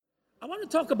I want to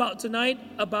talk about tonight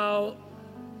about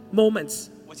moments.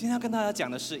 我今天要跟大家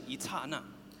讲的是一刹那。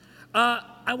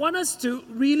I want us to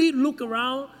really look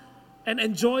around and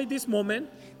enjoy this moment.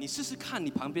 你试试看你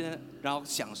旁边的，然后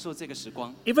享受这个时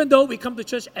光。Even though we come to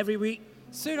church every week,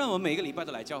 虽然我们每个礼拜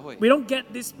都来教会， we don't get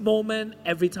this moment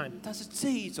every time. 但是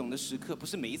这一种的时刻不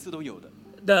是每一次都有的。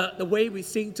The way we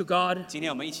sing to God, 今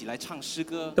天我们一起来唱诗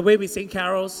歌， the way we sing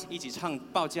carols, 一起唱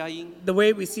报佳音， the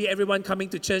way we see everyone coming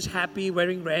to church happy,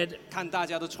 wearing red, 看大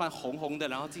家都穿红红的，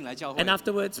然后进来教会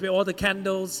and。afterwards with all the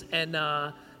candles and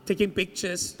taking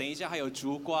pictures. 等一下还有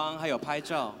烛光，还有拍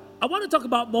照。 I want to talk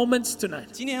about moments tonight.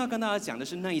 今天要跟大家讲的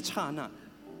是那一刹那。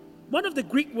 One of the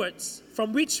Greek words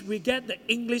from which we get the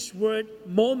English word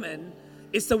moment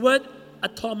is the word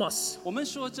atomos. 我们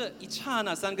说这一刹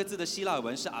那三个字的希腊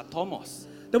文是 atomos。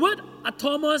 The word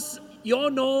atomos, you all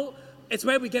know, it's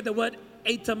where we get the word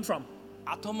atom from.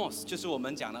 atomos 就是我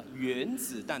们讲的原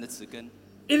子弹的词根。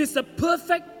 It is a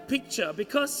perfect picture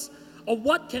because of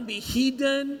what can be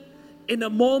hidden in a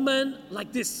moment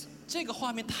like this. 这个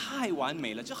画面太完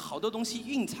美了，就好多东西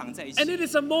蕴藏在一 And 起， it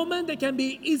is a moment that can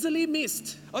be easily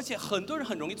missed, 而且很多人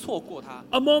很容易错过它，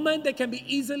 a moment that can be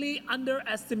easily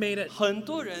underestimated. 很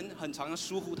多人很常常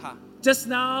疏忽它。 Just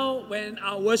now, when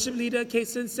our worship leader,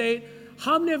 Kason, said,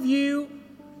 how many of you,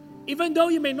 even though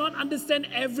you may not understand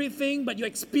everything, but you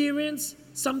experience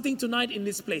something tonight in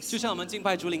this 就 place? 像我们敬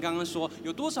拜主领刚刚说，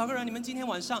有多少个人，你们今天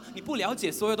晚上你不了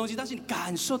解所有东西，但是你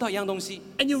感受到一样东西。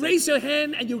 And you raise your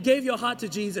hand and you gave your heart to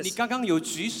你 Jesus. 刚刚有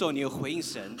举手，你有回应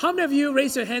神。 How many of you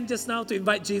raised your hand just now to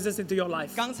invite Jesus into your life?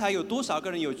 刚才有多少个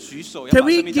人有举手要 Can 把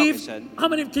we 生命交给 give, 神？ how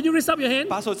many, can you raise up your hand?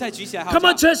 把手再举起来，好 Come 不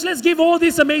on, 好？ church, let's give all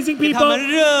these amazing 给他 people 们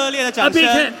热烈的 a 掌 big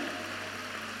hand.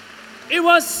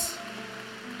 声。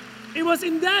 It was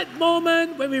in that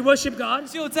moment when we worship God.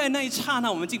 就在那一刹那，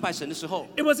我们敬拜神的时候，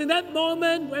 It was in that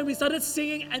moment when we started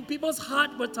singing and people's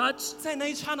heart were touched. 在那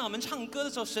一刹那，我们唱歌的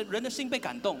时候，人的心被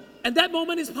感动。 And that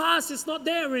moment is past, it's not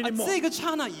there 而 anymore. 这个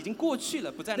刹那已经过去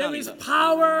了，不在那 There 里 is 了。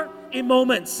 power in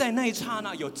moments. 在那一刹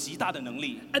那有极大的能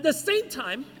力 At the same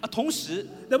time, 啊！同时，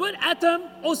 the word atom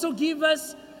also gives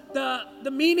us the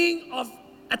meaning of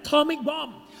atomic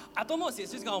bomb. atomos 也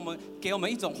是给我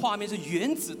们一种画面，是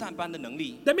原子弹般的能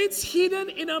力。 That means hidden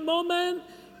in a moment,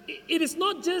 it is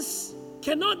not just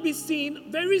cannot be seen,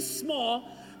 very small,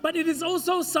 but it is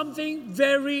also something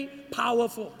very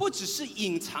powerful. 不只是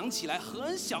隐藏起来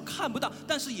很小看不到，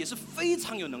但是也是非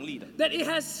常有能力的， That it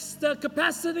has the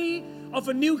capacity of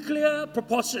a nuclear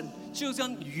proportion. 就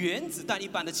像原子弹一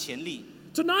般的潜力。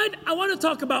 Tonight, I want to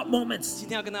talk about moments. 今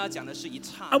天要跟大家讲的是一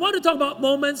刹 I want to talk about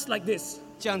moments like this.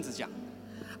 这样子讲。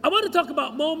 I want to talk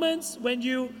about moments when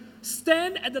you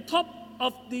stand at the top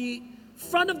of the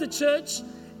front of the church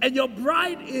and your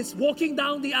bride is walking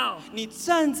down the aisle. 你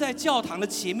站在教堂的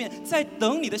前面，在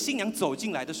等你的新娘走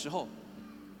进来的时候，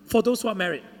 For those who are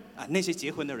married. 啊，那些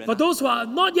结婚的人 For 啊、 those who are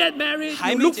not yet married,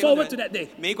 还 you 没 look 结婚 forward 的 to that day. 人，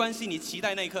没关系，你期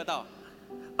待那一刻到。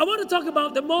 I want to talk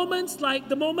about the moments like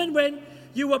the moment when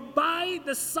you were by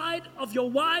the side of your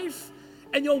wife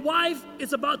and your wife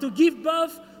is about to give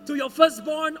birth to your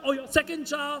firstborn or your second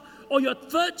child or your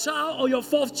third child or your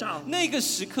fourth child. 那个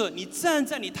时刻，你站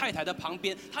在你太太的旁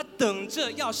边，她等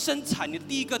着要生产你的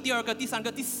第一个、第二个、第三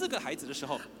个、第四个孩子的时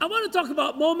候， I want to talk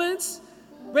about moments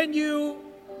when you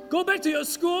go back to your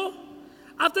school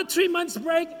after 3 months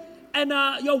break and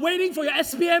you're waiting for your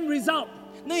SPM result.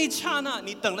 那一刹那，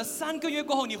你等了3个月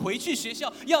过后，你回去学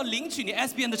校要领取你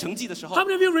SBN 的成绩的时候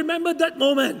How，many of you remember that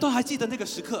moment? 都还记得那个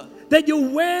时刻。 That you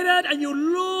waited and you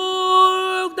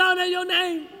looked down at your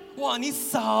name 哇，你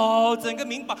扫整个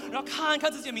名榜，然后看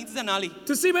看自己的名字在哪里，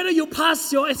 to see whether you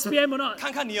pass your SPM or not.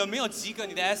 看看你有没有及格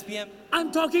你的 SBM。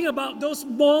 I'm talking about those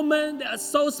moments that are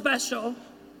so special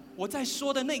我在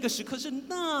说的那个时刻是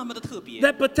那么的特别，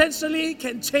 that potentially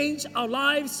can change our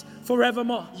lives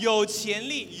forevermore. 有潜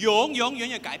力，永永远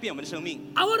远改变我们的生命。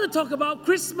 I want to talk about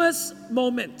Christmas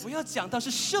moment. 我要讲到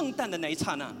是圣诞的那一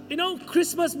刹那， You know,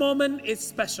 Christmas moment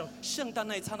is special. 圣诞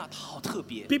那一刹那好特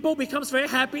别， People becomes very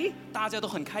happy. 大家都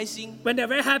很开心， When they're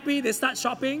very happy, they start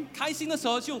shopping 开心的时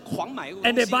候就狂买 and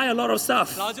东 they 西， buy a lot of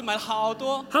stuff. 然后就买了好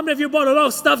多。 How many of you bought a lot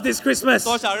of stuff this Christmas?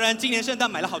 多少人今年圣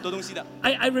诞买了好多东西的？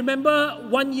 I remember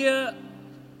one year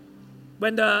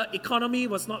when the economy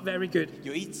was not very good.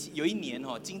 有一年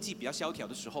经济比较萧条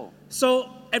的时候， So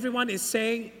everyone is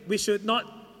saying we should not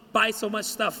buy so much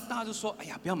stuff. 大家就说：“哎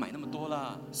呀，不要买那么多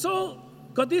啦。 So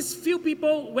got these few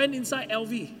people went inside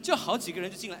LV. ”就好几个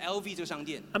人就进了 LV 这个商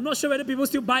店， I'm not sure whether people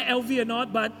still buy LV or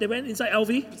not, but they went inside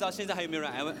LV. 不知道现在还有没有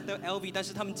人 LV，但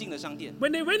是他们进了商店，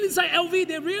 When they went inside LV,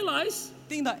 they realized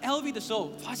订到 LV 的时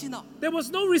候，发现到 there was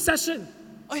no recession.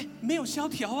 哎，没有萧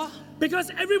条啊， because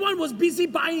everyone was busy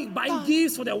buying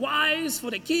gifts for their wives,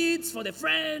 for their kids, for their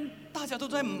friend. 大家都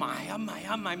在买啊买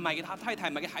啊买，买给他太太，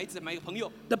买给孩子，买给朋友。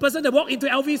 The person that walked into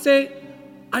LV said,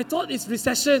 I thought it's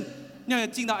recession. 那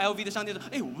进到 LV 的商店说，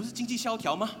哎，我不是经济萧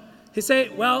条吗？ He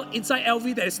said, well, inside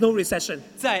LV there is no recession.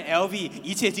 在 LV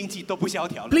一切经济都不萧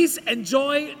条了， Please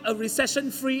enjoy a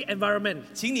recession-free environment.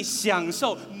 请你享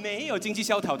受没有经济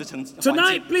萧条的环境。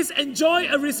 Tonight, please enjoy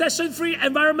a recession-free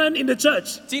environment in the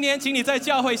church. 今年，请你在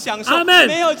教会享受 Amen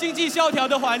没有经济萧条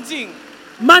的环境。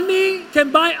 Money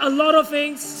can buy a lot of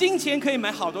things. 金钱可以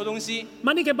买好多东西，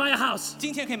 Money can buy a house.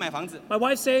 金钱可以买房子。 My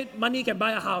wife said money can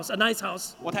buy a house, a nice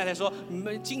house. 我太太说，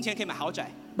金钱可以买豪宅，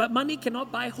 But money cannot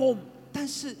buy home. 但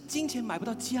是金钱买不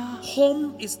到家。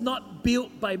 Home is not built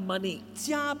by money.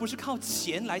 家不是靠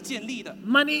钱来建立的，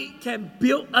 Money can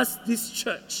build us this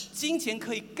church. 金钱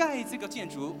可以盖这个建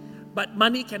筑， But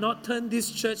money cannot turn this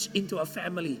church into a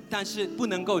family. 但是不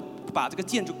能够把这个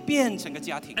建筑变成个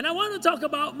家庭。 And I want to talk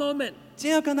about moment. 今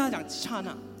天要跟大家讲刹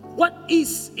那， What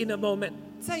is in a moment?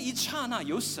 在一刹那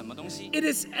有什么东西？ It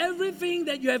is everything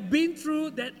that you have been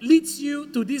through that leads you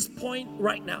to this point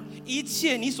right now. 一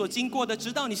切你所经过的，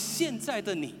直到你现在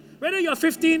的你， Whether you're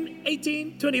 15,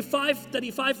 18, 25,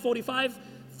 35, 45,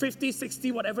 50,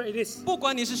 60, whatever it is. 不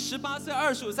管你是18岁、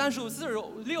25、35、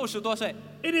40、60多岁，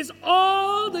 It is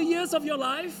all the years of your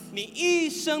life 你一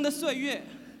生的岁月，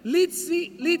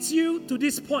 leads you to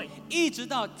this point. 一直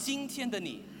到今天的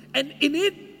你， And in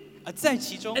it, 在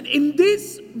其中， and in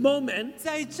this moment,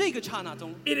 在这个刹那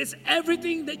中， it is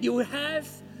everything that you have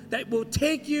that will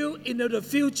take you into the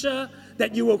future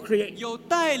that you will create. 有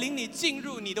带领你进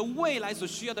入你的未来所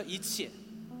需要的一切。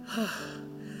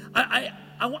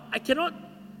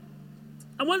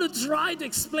 I want to try to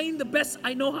explain the best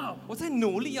I know how. 我在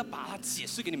努力要把它解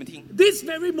释给你们听。 This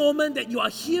very moment that you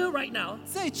are here right now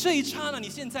在这一刹那，你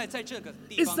现在在这个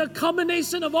地 is 方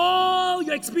the，combination of all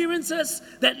your experiences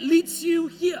that leads you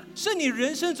here. 是你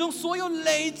人生中所有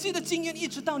累积的经验，一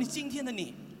直到你今天的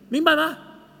你，明白吗？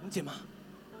理解吗？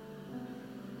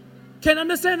 Can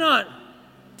understand or not?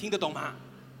 听得懂吗？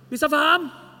 Bisa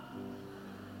faham?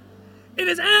 It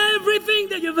is everything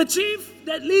that you've achieved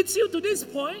that leads you to this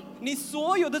point. 你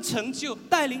所有的成就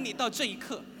带领你到这一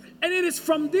刻， And it is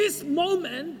from this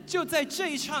moment 就在这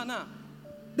一刹那，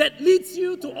 that leads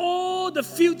you to all the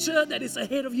future that is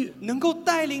ahead of you. 能够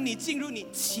带领你进入你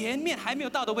前面还没有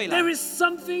到的未来。 There is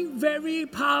something very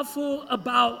powerful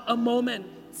about a moment.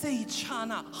 这一刹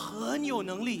那很有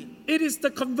能力， It is the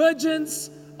convergence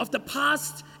of the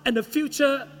past and the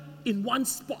future in one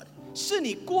spot. 是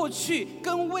你过去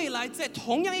跟未来在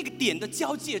同样一个点的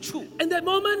交界处， And that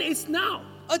moment is now.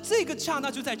 而这个刹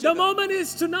那就在 The 这个， moment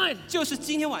is tonight. 就是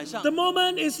今天晚上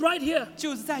The，moment is right here.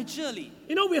 就是在这里。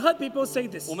 You know, we heard people say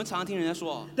this, 我们常常听人家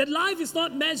说， that life is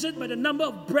not measured by the number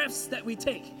of breaths that we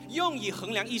take, 用以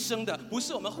衡量一生的，不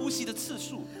是我们呼吸的次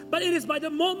数， but it is by the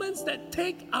moments that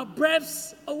take our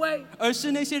breaths away. 而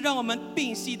是那些让我们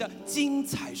屏息的精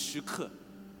彩时刻。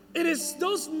 It is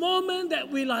those moments that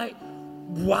we like,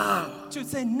 wow. 就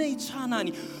在那一刹那，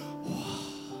你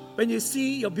When you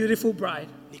see your beautiful bride,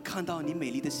 你看到你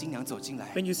美丽的新娘走进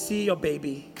来， when you see your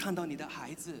baby. 看到你的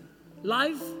孩子，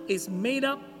 Life is made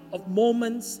up of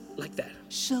moments like that.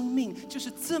 生命就是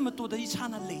这么多的一刹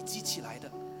那累积起来的。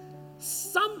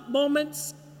 Some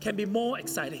moments can be more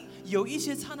exciting, 有一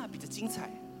些刹那比较精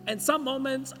彩， and some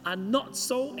moments are not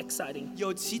so exciting.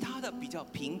 有其他的比较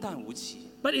平淡无奇。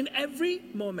 But in every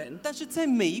moment, 但是在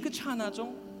每一个刹那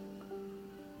中，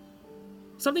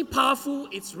 something powerful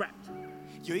is wrapped.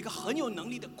 有一个很有能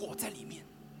力的果在里面。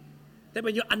 That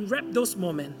when you unwrap those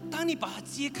moments, 当你把它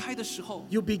揭开的时候，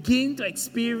 you begin to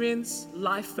experience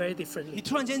life very 你 differently.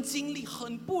 突然间经历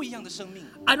很不一样的生命。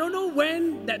 I don't know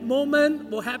when that moment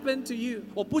will happen to you.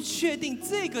 我不确定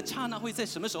这个刹那会在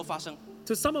什么时候发生。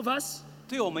 To some of us,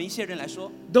 对我们一些人来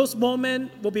说， those moments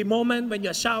will be moments when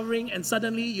you're showering and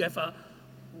suddenly you have a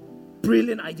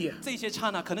brilliant idea. 这些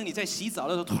刹那可能你在洗澡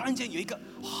的时候，突然间有一个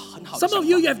很好的 Some 想 of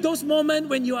you, 法。 you have those moments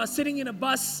when you are sitting in a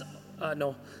bus,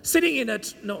 sitting in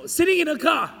a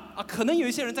car, 啊，可能有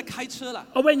一些人在开车了，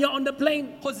 or when you're on the plane,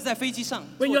 或者在飞机上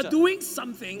when 坐 you're 着， doing 你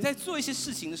something, 在做一些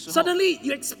事情的时候， suddenly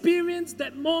you experience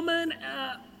that moment,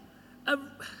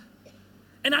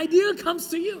 an idea comes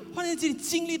to you. 忽然间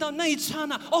经历到那一刹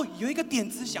那，哦，有一个点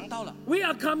子想到了。 We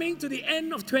are coming to the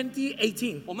end of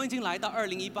 2018. 我们已经来到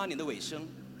2018年的尾声，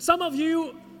 Some of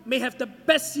you may have the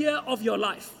best year of your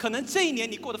life. 可能这一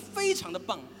年你过得非常的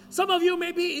棒， Some of you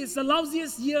maybe it's the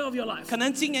lousiest year of your life. 可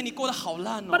能今年你过得好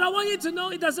烂 But I 哦， want you to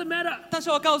know it doesn't matter 但是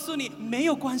我告诉你，没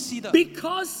有关系的，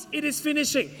 because it is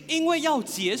finishing. 因为要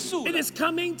结束 It 了， is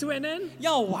coming to an end,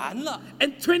 要完了，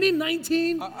 and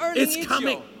 2019 而 is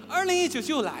coming. 2019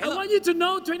就来 I 了。 want you to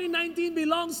know 2019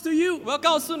 belongs to you. 我要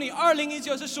告诉你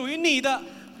，2019是属于你的，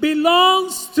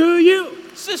 Belongs to you.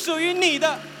 是属于你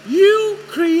的。 You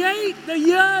create the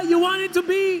year you want it to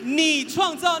be. 你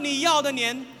创造你要的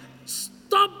年，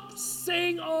 Stop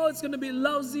saying, oh, it's going to be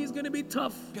lousy, it's going to be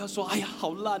tough. 不要说哎呀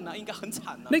好烂啊，应该很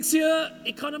惨啊。 Next year,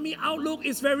 economy outlook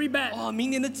is very bad. 哇，明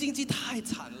年的经济太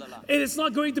惨了啦， It is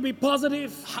not going to be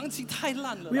positive. 行情太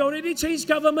烂了 We 啦。 already changed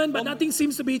government, but nothing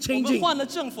seems to be 我们 changing. 换了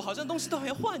政府，好像东西都还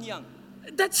要换一样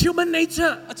That's human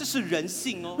nature. 啊，这是人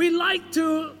性哦。 We like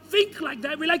to think like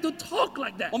that. We like to talk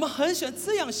like that. 我们很喜欢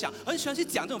这样想，很喜欢去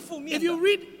讲这种负面 If you 的。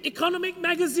 read Economic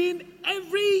Magazine,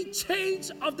 every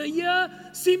change of the year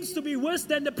seems to be worse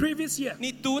than the previous year.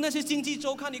 你读那些经济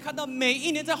周刊，你看到每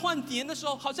一年在换年的时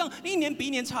候，好像一年比一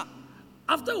年差。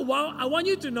 After a while, I want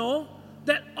you to know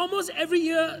that almost every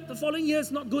year, the following year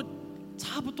is not good.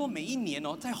 差不多每一年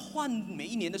哦，在换每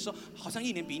一年的时候，好像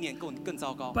一年比一年更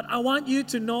糟糕。 But I want you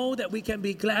to know that we can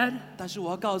be glad. 但是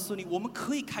我要告诉你，我们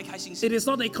可以开开心心 It，is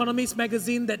not the Economist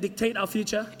magazine that dictate our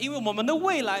future. 因为我们的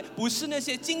未来不是那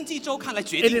些经济周刊来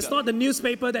决 It 定 is 的， not the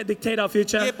newspaper that dictate our 也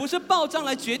future. 不是报章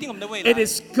来决定我们的未 It 来，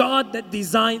 is God that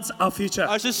designs our future.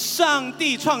 而是上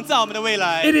帝创造我们的未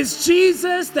来 It。is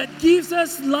Jesus that gives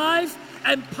us life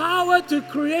and power to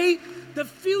create the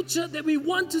future that we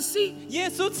want to see. 耶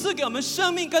稣赐给我们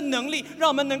生命跟能力，让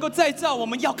我们能够再造我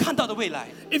们要看到的未来。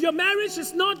 If your marriage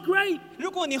is not great, 如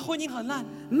果你婚姻很烂，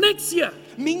 next year,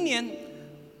 明年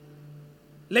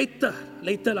later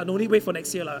lah, no need wait for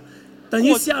next year lah. 等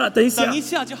一下啦，等一下。等一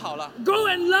下就好了， Go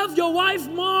and love your wife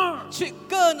more. 去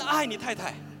更爱你太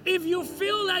太。 If you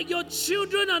feel like your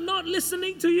children are not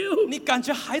listening to you, 你感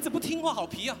觉孩子不听话，好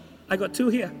皮啊！ I got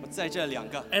two here, 我在这两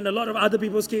个， and a lot of other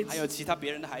people's kids. 还有其他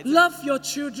别人的孩子， Love your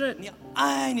children. 你要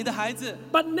爱你的孩子。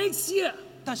 But next year,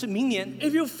 但是明年， if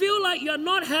you feel like you're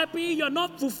not happy, you're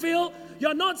not fulfilled,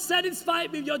 you're not satisfied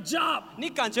with your job, 你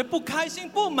感觉不开心、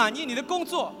不满意你的工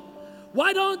作，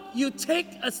 why don't you take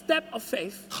a step of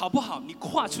faith, 好不好？你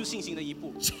跨出信心的一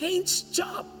步， change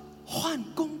job? 换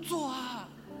工作啊！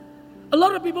 A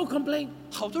lot of people complain.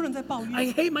 好多人在抱 I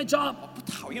怨， hate my job. 我不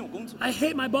讨厌我工作， I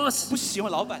hate my boss. 不喜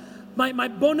欢老板， My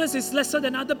bonus is lesser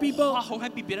than other 花 people. 红还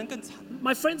比别人更惨，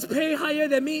 My friends pay higher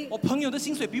than me. 我朋友的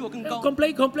薪水比我更高，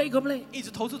 Complain. 一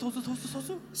直投资。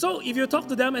 So if you talk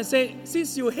to them and say,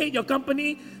 since you hate your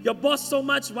company, your boss so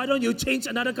much, why don't you change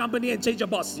another company and change your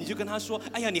boss? 你就跟他说：“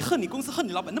哎呀，你恨你公司，恨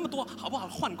你老板那么多，好不好？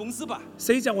换公司吧。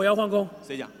谁讲我要换工？”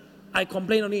谁讲？ I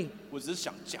complain only. 我只是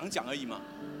想讲而已嘛，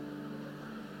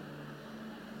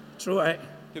 True, right?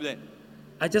 对不对？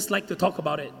 I just like to talk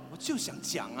about it. 我就想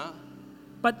讲啊。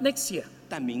 But next year,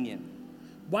 但明年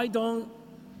why don't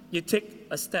you take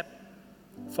a step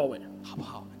forward? 好不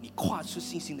好？你跨出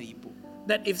信心的一步。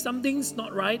 That if something's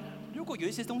not right, 如果有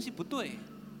一些东西不对，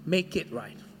 make it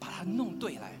right. 把它弄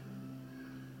对来；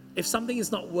 If something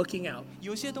is not working out,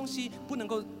 有些东西不能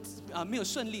够没有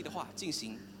顺利的话进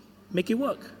行， make it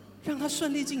work. 让它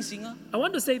顺利进行啊。 I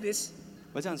want to say this.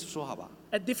 我这样子说好吧？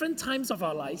 At different times of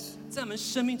our lives, 在我们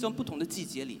生命中不同的季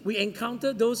节里， we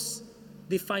encounter those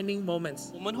defining moments.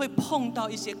 我们会碰到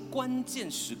一些关键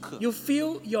时刻。 You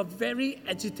feel you're very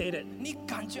agitated. 你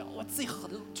感觉我自己很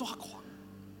抓狂，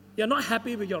 You're not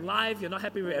happy with your life. You're not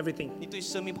happy with everything. 你对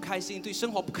生命不开心，对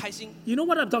生活不开心。 You know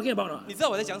what I'm talking about? 你知道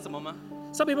我在讲什么吗？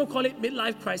 Some people call it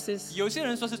midlife crisis. 有些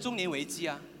人说是中年危机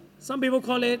啊， Some people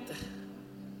call it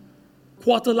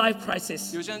quarter life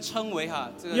crisis. 有些人称为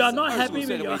这个 You are not 25 happy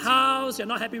岁 with 的 your 危机。 house. You're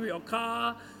not happy with your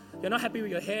car. You're not happy with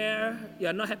your hair.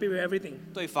 You're not happy with everything.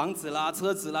 对房子啦、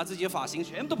车子啦、自己的发型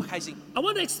全部都不开心。 I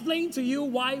want to explain to you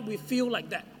why we feel like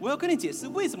that. 我要跟你解释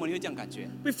为什么你会这样感觉。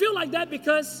 We feel like that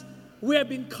because we have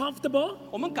been comfortable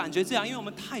我们感觉这样，因为我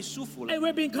们太舒服了， and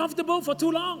we've been comfortable for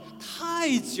too long.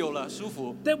 太久了，舒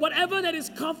服。 That whatever that is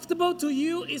comfortable to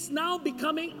you is now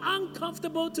becoming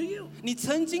uncomfortable to you. 你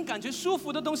曾经感觉舒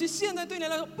服的东西，现在对你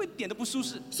来说一点都不舒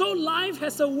适。 So life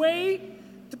has a way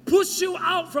to push you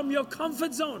out from your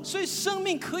comfort zone 所以生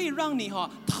命可以让你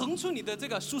腾出你的这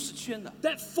个舒适圈的，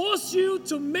 that force you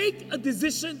to make a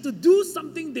decision to do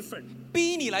something different.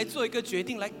 逼你来做一个决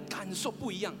定，来感受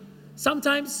不一样。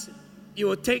 Sometimes you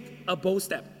will take a bold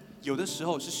step. 有的时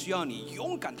候是需要你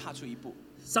勇敢踏出一步，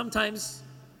 Sometimes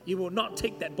you will not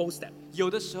take that bold step. 有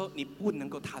的时候你不能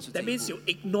够踏出这 That 一 means 步， you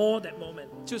ignore that moment.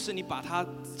 就是你把它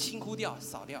轻忽掉、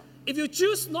扫掉。 If you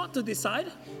choose not to decide,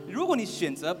 如果你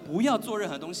选择不要做任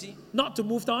何东西， not to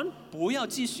move on, 不要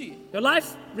继续， your life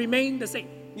remain the same.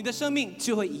 你的生命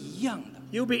就会一样的，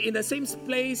 You'll be in the same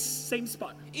place, same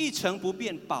spot. 一成不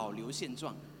变，保留现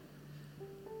状。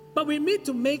 But we need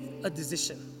to make a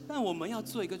decision. 但我们要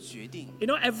做一个决定， You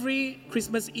know, every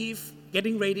Christmas Eve,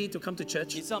 getting ready to come to 你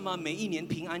church, 知道吗？每一年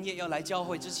平安夜要来教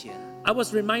会之前， I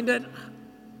was reminded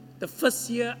the first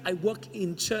year I worked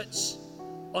in church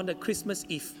on the Christmas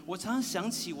Eve. 我常常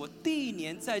想起我第一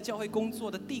年在教会工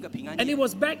作的第一个平安 And it 夜，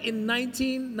 was back in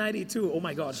 1992. Oh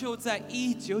my God. 就在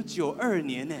1992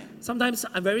年呢。 Sometimes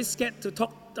I'm very scared to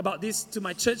talk about this to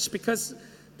my church because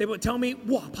they would tell me,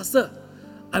 wow, Pastor,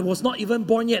 I was not even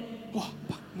born yet. 哇，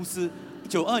牧师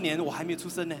，92年我还没有出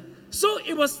生呢。 So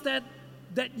it was that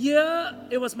year,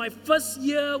 it was my first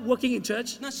year working in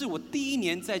church. 那是我第一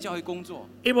年在教会工作，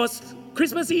 It was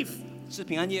Christmas Eve. 是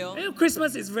平安夜哦。 You know,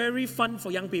 Christmas is very fun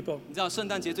for young people 你知道圣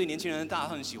诞节对年轻人大家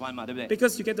很喜欢嘛，对不对？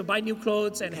 because you get to buy new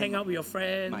clothes and hang out with your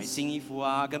买 friends. 新衣服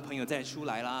啊，跟朋友再出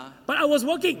来啦。 But I was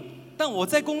working. 但我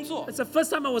在工作， It's the first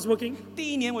time I was working.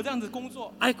 第一年我这样子工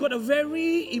作， I got a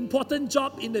very important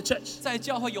job in the church, 在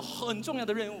教会有很重要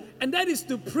的任务， and that is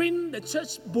to print the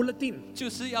church bulletin. 就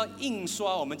是要印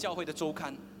刷我们教会的周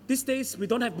刊 These days, we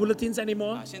don't have bulletins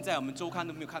anymore 啊。现在我们周刊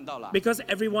都没有看到了， because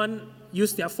everyone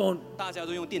use their phone. 大家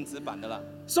都用电子版的了。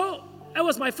 So that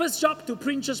was my first job to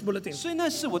print church bulletins. 所以那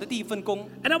是我的第一份工。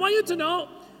 And I want you to know,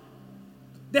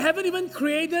 they haven't even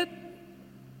created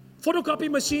photocopy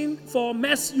machine for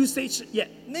mass usage yet.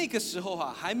 那个时候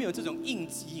啊，还没有这种影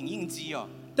印机哦，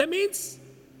 That means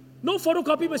no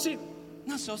photocopy machine.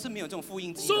 那时候是没有这种复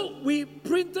印机的。 So we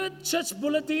printed church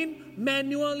bulletin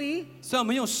manually. 所以我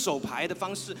们用手排的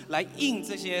方式来印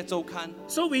这些周刊。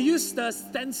 So we use the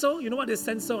stencil. You know what is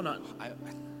stencil or not?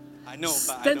 I know,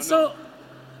 but I don't know. Stencil.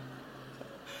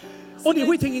 Oh, 你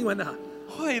会听英文的啊？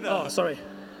会的。 Oh, sorry.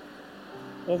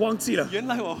 我忘记了。原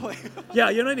来我会。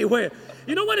 Yeah, 原来你会。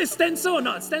You know what is stencil or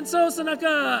not? Stencil 是那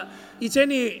个以前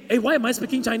你why am I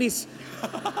speaking Chinese?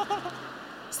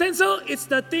 Stencil is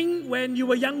the thing when you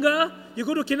were younger, you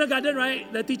go to kindergarten,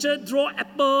 right? The teacher draw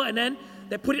apple and then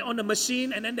they put it on the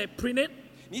machine and then they print it.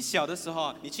 你小的时候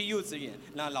啊，你去幼稚园，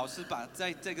那老师把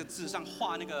在这个字上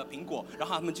画那个苹果，然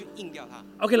后他们就印掉它。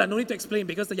 Okay, no need to explain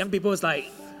because the young people is like,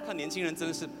 看年轻人真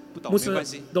的是不懂，牧师没关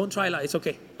系。 don't try lah, it's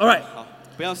okay. All right. 好，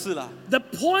不要试了。 The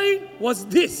point was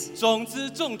this. 总之，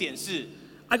重点是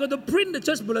I got to print the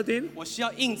church bulletin 我需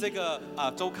要印这个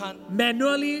周刊，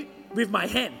 manually with my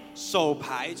hand. 手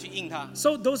排去印它。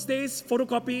 So those days,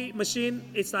 photocopy machine,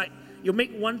 it's like you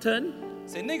make one turn,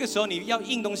 所以那个时候你要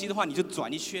印东西的话，你就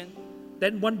转一圈，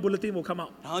 then one bulletin will come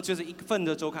out. 然后就是一份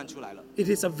的周刊出来了，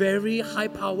 It is a very high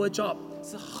power job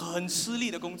是很吃力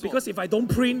的工作。 because if I don't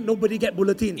print, nobody get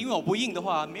bulletin. 因为我不印的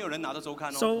话，没有人拿到周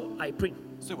刊哦， So I print.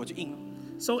 所以我就印了。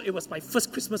 So it was my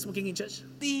first Christmas working in church.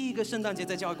 第一个圣诞节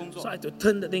在教会工 So 作， I had to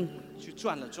turn the thing. 去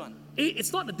转了转，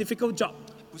 It's not a difficult job,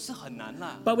 不是很难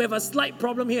啦。 but we have a slight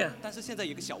problem here. 但是现在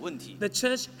有一个小问题， The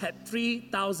church had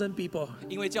 3,000 people.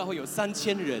 因为教会有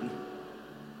3000人，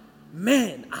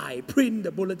 Man, I print the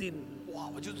bulletin. 哇，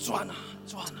我就转啊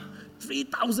转啊，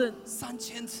 3,000.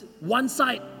 3000次， One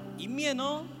side, 一面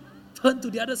哦， turn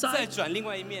to the other 再 side, 转另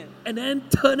外一面， and then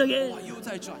turn 哇， again. 又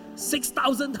再转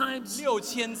 6,000 times.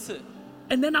 6000次，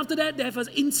 And then after that, they have an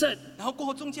insert. 然后过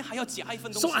后中间还要夹一份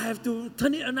东 So 西， I have to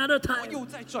turn it another 我 time. 又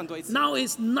再转多一次， Now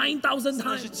it's 9,000现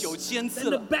在是 times. 9000次 Then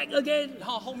the 了， back again. 然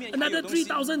后后面还有 Another 东西，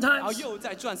 3,000然後 times. 又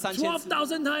再转3000次，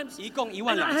 12,000 times. 一共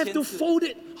And I have to 12000次， fold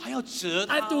it. 还要折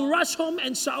I 它 have to rush home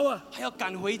and shower 还要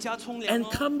赶回家冲凉 and 哦，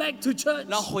 come back to church.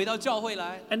 然后回到教会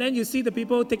来， And then you see the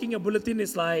people taking your bulletin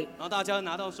is like, 然后大家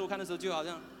拿到书刊的时候就好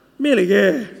像咩嚟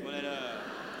嘅？什么来的，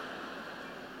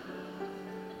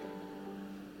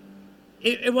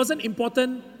 It wasn't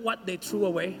important what they threw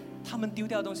away. 他们丢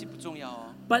掉的东西不重要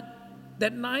哦， But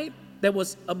that night, there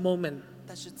was a moment.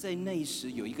 但是在那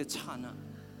时有一个刹那，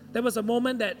 There was a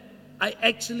moment that I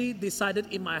actually decided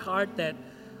in my heart that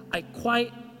I quite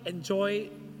enjoy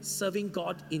serving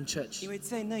God in church. 因为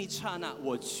在那一刹那，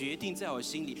我决定在我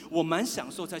心里，我蛮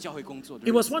享受在教会工作的 It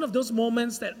日 was 子。 one of those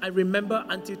moments that I remember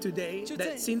until today, 就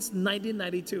在- that since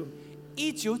 1992.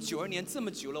 1992年这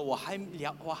么久了，我还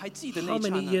记得那 How 一刹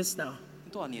many 那， years now?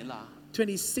 多少年啦？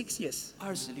 26 years.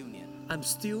 26年， I'm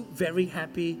still very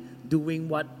happy doing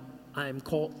what I'm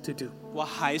called to do. 我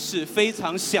还是非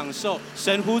常享受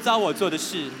神呼召我做的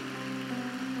事。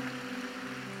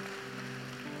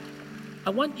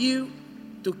 I want you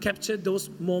to capture those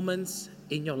moments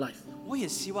in your life. 我也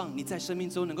希望你在生命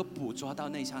中能够捕捉到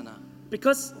那一刹那，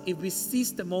 Because if we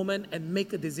seize the moment and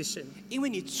make a decision, 因为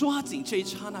你抓紧这一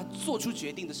刹那做出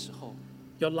决定的时候，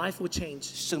 your life will change.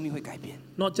 生命会改变，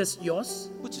 Not just yours,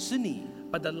 不只是你，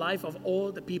 but the life of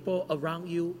all the people around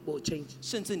you will change.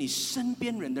 甚至你身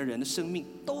边人的生命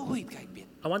都会改变。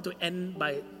I want to end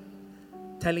by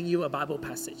telling you a Bible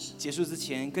passage. 结束之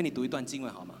前，跟你读一段经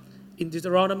文好吗？ In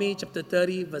Deuteronomy chapter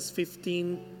 30, verse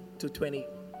 15 to 20.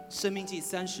 生命记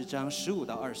30章15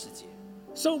到20节。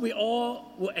 So we all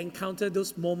will encounter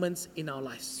those moments in our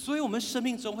lives. 所以，我们生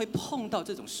命中会碰到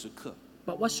这种时刻，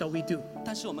 But what shall we do?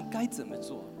 但是我们该怎么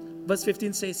做？ Verse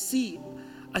 15 says, See,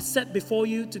 I set before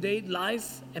you today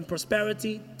life and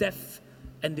prosperity, death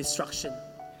and destruction.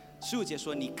 15节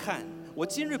说：“你看，我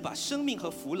今日把生命和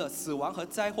福乐、死亡和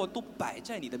灾祸都摆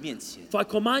在你的面前。 For I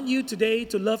command you today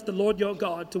to love the Lord your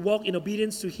God, to walk in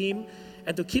obedience to him,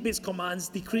 and to keep his commands,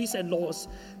 decrees, and laws.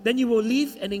 Then you will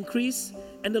live and increase,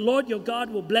 and the Lord your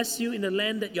God will bless you in the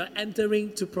land that you are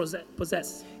entering to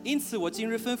possess. 因此，我今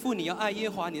日吩咐你要爱耶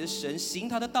和华你的神，行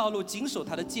他的道路，谨守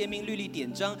他的诫命、律例、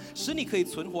典章，使你可以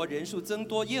存活，人数增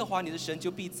多。耶和华你的神就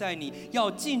必在你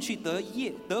要进去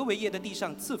得为业的地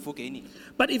上赐福给你。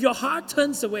 But if your heart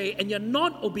turns away and you're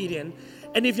not obedient,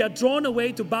 and if you're drawn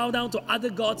away to bow down to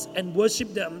other gods and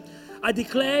worship them, I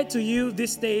declare to you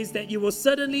these days that you will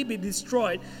certainly be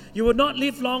destroyed. You will not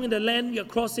live long in the land you're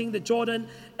crossing the Jordan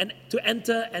and to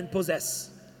enter and possess.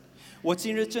 我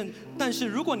今日但是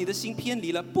如果你的心偏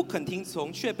离了，不肯听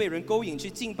从，却被人勾引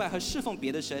去敬拜和侍奉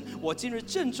别的神，我今日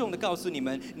郑重地告诉你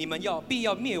们，你们必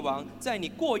要灭亡。在你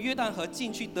过约旦河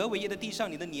进去得为业的地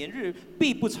上，你的年日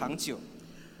必不长久。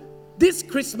 This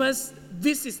Christmas,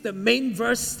 this is the main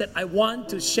verse that I want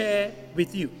to share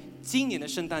with you. 今年的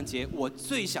圣诞节，我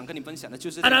最想跟你分享的就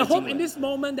是这 And I 个经 hope in 文。 this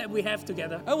moment that we have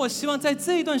together, 而我希望在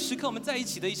这一段时刻，我们在一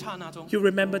起的一刹那中， you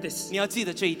remember this. 你要记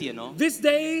得这一点哦。 This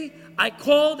day I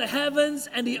call the heavens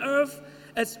and the earth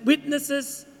as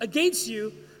witnesses against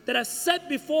you that I set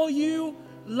before you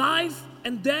life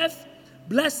and death,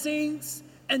 blessings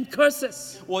and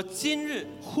curses. 我今日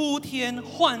呼天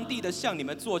唤地的向你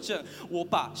们作证，我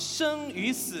把生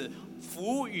与死、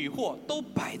福与祸都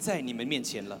摆在你们面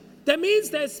前了。 That means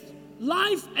there's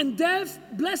life and death,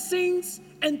 blessings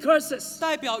and curses.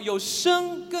 代表有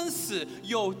生跟死，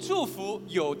有祝福，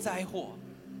有灾祸。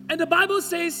 And the Bible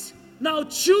says, now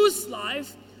choose life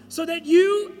so that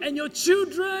you and your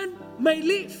children may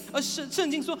live. 而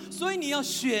圣经说，所以你要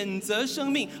选择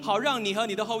生命，好让你和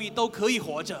你的后裔都可以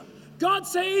活着。 God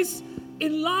says,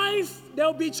 in life there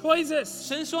will be choices.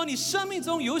 神说，你生命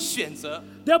中有选择，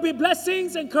 There will be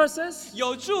blessings and curses.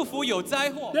 有祝福，有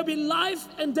灾祸， There will be life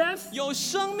and death. 有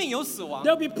生命，有死亡，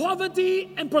 There will be poverty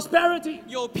and prosperity.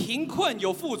 有贫困，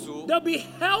有富足， There will be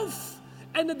health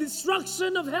and the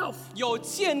destruction of health. 有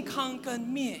健康跟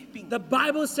灭病。 The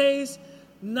Bible says,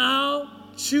 now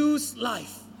choose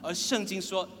life. 而圣经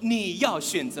说，你要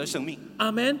选择生命。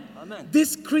 Amen. Amen.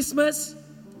 This Christmas,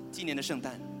 今年的圣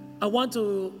诞， I want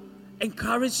to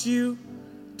encourage you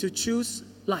to choose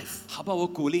life. 好不好？我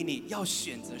鼓励你要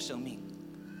选择生命。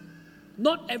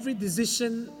 Not every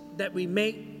decision that we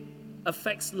make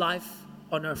affects life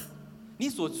on earth. 你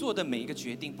所做的每一个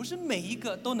决定，不是每一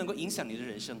个都能够影响你的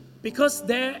人生， Because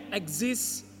there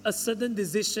exists a certain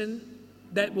decision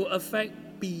that will affect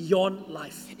beyond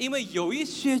life. 因为有一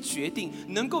些决定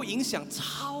能够影响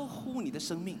超乎你的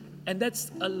生命， And that's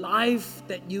a life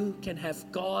that you can have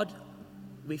God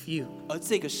with you. 而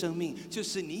这个生命就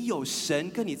是你有神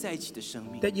跟你在一起的生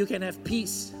命。 That you can have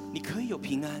peace. 你可以有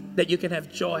平安， That you can have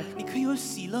joy. 你可以有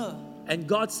喜乐。 And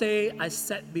God say, I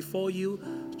set before you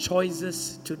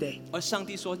choices today. 而上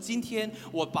帝说，今天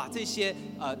我把这些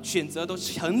选择都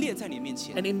陈列在你面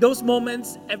前。 And in those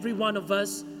moments, every one of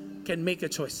us can make a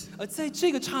choice. 而在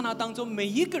这个刹那当中，每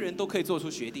一个人都可以做出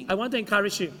决定。 I want to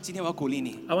encourage you. 今天我要鼓励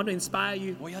你， I want to inspire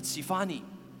you. 我要启发你，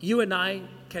 You and I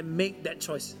can make that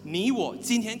choice. 你我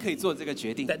今天可以做这个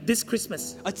决定。 That this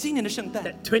Christmas, 而今年的圣诞，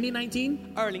 that 2019,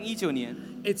 2019年，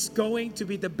 it's going to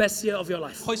be the best year of your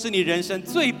life. 会是你人生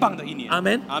最棒的一年。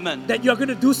 Amen. 阿门。 That you're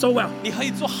going to do so well. 你可以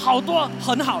做好多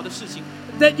很好的事情，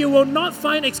 That you will not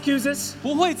find excuses.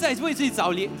 不会再为自己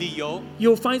找理由，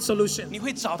 You'll find solution. 你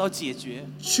会找到解决。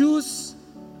 Choose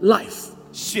life.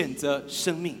 选择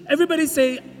生命 Everybody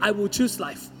say, I will choose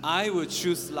life. ，I will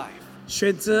choose life。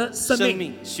选择生命。生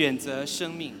命，选择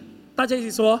生命，大家一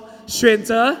起说，选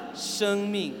择。生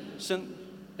命，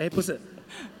哎，不是，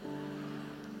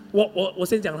我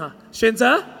先讲哈，选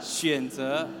择选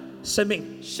择生命。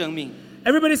生命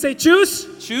Everybody say, choose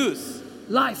 ，choose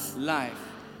life. life。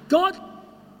 God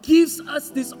gives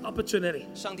us this opportunity.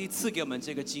 上帝赐给我们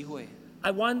这个机会，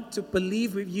 I want to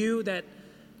believe with you that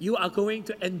you are going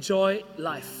to enjoy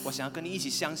life 我想要跟你一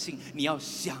起相信，你要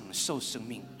享受生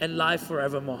命， and life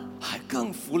forevermore. 还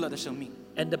更福乐的生命。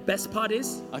 And the best part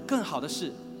is, 而更好的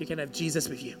是， you can have Jesus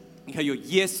with you. 你可以有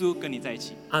耶稣跟你在一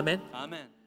起。 Amen. 阿门。